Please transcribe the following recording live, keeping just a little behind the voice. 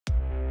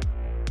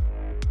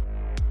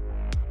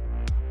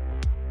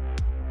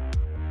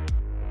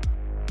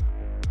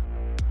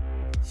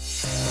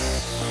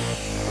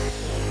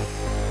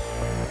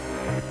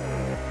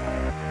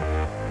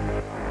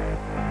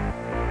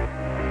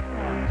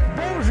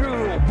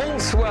Bonjour,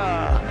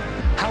 bonsoir.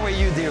 How are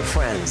you, dear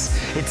friends?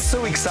 It's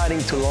so exciting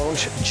to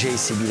launch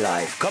JCB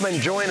Live. Come and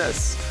join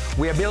us.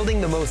 We are building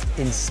the most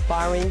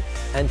inspiring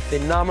and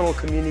phenomenal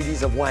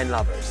communities of wine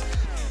lovers.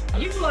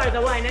 You are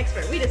the wine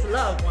expert. We just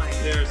love wine.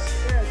 Cheers.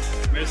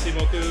 Merci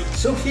beaucoup.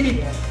 So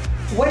Philippe,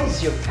 what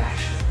is your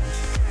passion?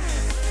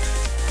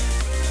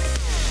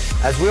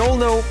 As we all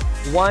know,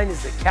 wine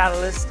is the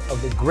catalyst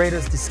of the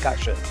greatest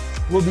discussion.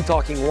 We'll be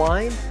talking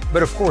wine,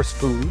 but of course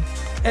food,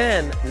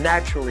 and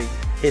naturally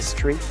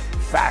history,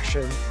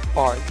 fashion,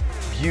 art,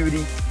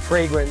 beauty,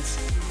 fragrance,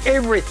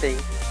 everything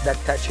that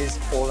touches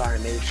all our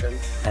nation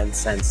and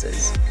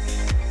senses.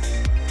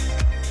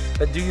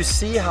 But do you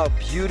see how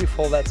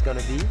beautiful that's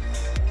gonna be?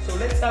 So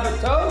let's have a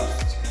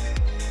toast.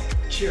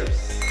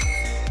 Cheers.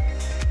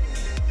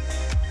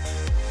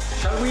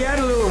 Shall we add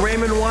a little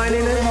Raymond wine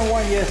in it? Raymond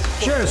wine,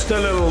 yes. Just a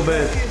little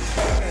bit.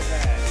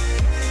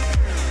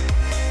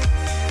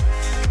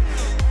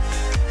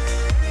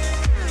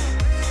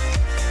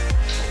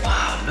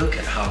 Wow, look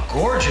at how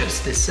gorgeous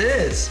this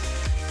is.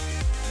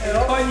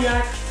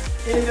 Cognac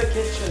in the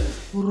kitchen.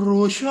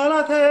 Brucia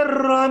la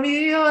terra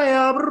mia e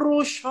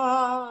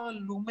abbrucia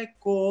lume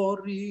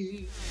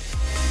cori.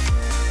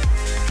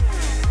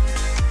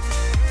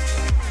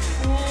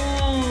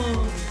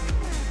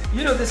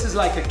 You know, this is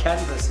like a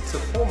canvas. It's a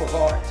form of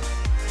art.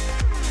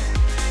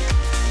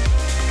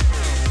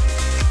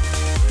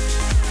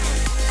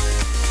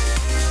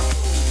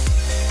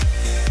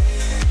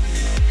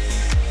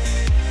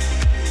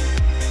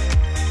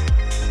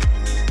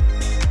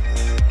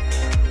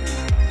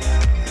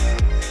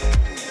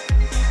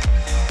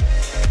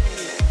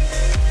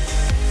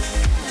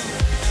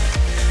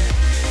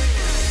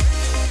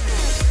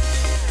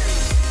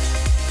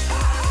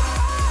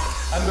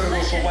 I'm gonna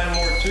go for one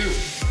more too.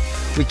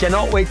 We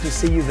cannot wait to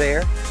see you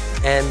there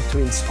and to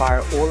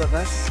inspire all of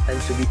us and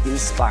to be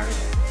inspired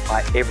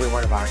by every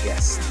one of our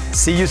guests.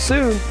 See you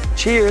soon.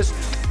 Cheers.